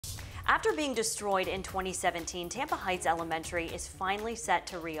After being destroyed in 2017, Tampa Heights Elementary is finally set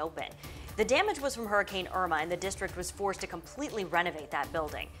to reopen. The damage was from Hurricane Irma, and the district was forced to completely renovate that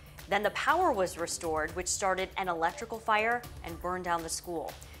building. Then the power was restored, which started an electrical fire and burned down the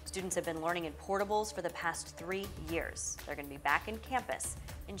school. Students have been learning in portables for the past 3 years. They're going to be back in campus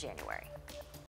in January.